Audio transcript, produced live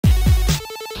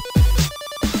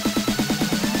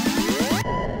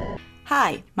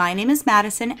Hi, my name is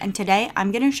Madison, and today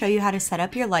I'm going to show you how to set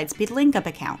up your Lightspeed Linkup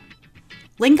account.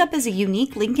 Linkup is a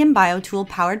unique link in bio tool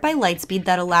powered by Lightspeed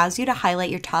that allows you to highlight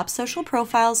your top social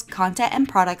profiles, content, and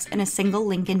products in a single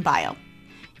link in bio.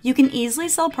 You can easily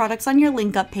sell products on your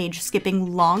Linkup page,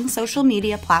 skipping long social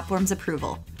media platforms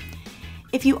approval.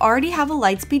 If you already have a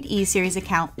Lightspeed E-series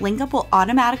account, Linkup will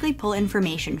automatically pull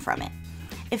information from it.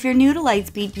 If you're new to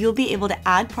Lightspeed, you'll be able to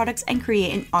add products and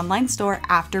create an online store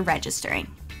after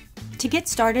registering. To get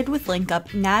started with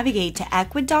Linkup, navigate to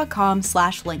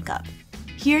ecwid.com/linkup.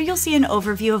 Here you'll see an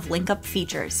overview of Linkup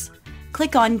features.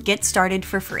 Click on Get Started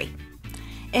for free.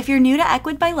 If you're new to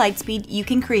Ecwid by Lightspeed, you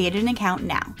can create an account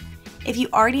now. If you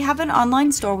already have an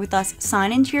online store with us,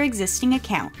 sign into your existing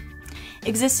account.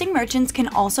 Existing merchants can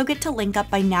also get to Linkup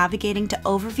by navigating to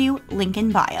Overview, Link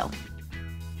in Bio.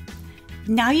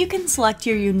 Now you can select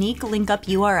your unique Linkup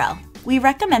URL. We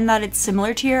recommend that it's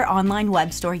similar to your online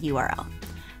web store URL.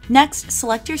 Next,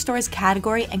 select your store's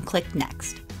category and click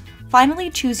Next. Finally,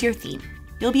 choose your theme.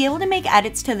 You'll be able to make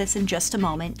edits to this in just a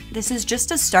moment. This is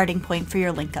just a starting point for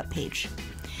your Linkup page.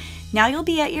 Now you'll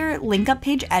be at your Linkup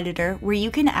page editor, where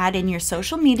you can add in your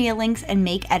social media links and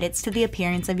make edits to the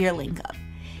appearance of your Linkup.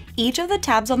 Each of the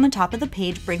tabs on the top of the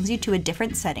page brings you to a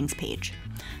different settings page.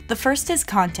 The first is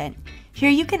Content.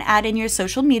 Here you can add in your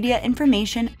social media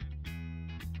information,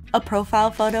 a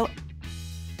profile photo,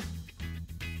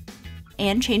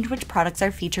 and change which products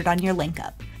are featured on your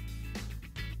Linkup.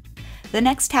 The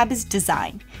next tab is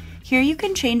Design. Here you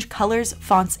can change colors,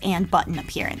 fonts, and button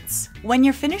appearance. When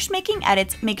you're finished making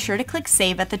edits, make sure to click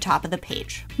Save at the top of the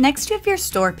page. Next, you have your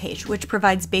Store page, which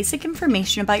provides basic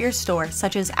information about your store,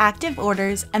 such as active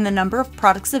orders and the number of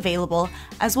products available,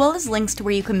 as well as links to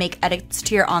where you can make edits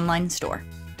to your online store.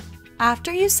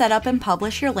 After you set up and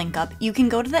publish your Linkup, you can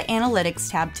go to the Analytics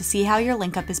tab to see how your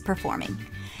Linkup is performing.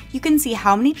 You can see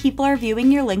how many people are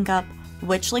viewing your Linkup,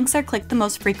 which links are clicked the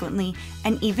most frequently,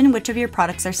 and even which of your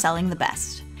products are selling the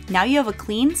best. Now you have a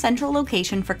clean, central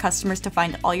location for customers to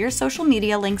find all your social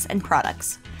media links and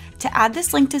products. To add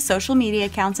this link to social media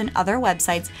accounts and other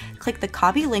websites, click the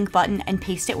Copy Link button and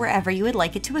paste it wherever you would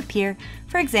like it to appear,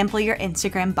 for example, your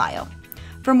Instagram bio.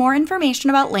 For more information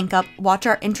about Linkup, watch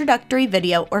our introductory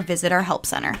video or visit our Help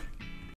Center.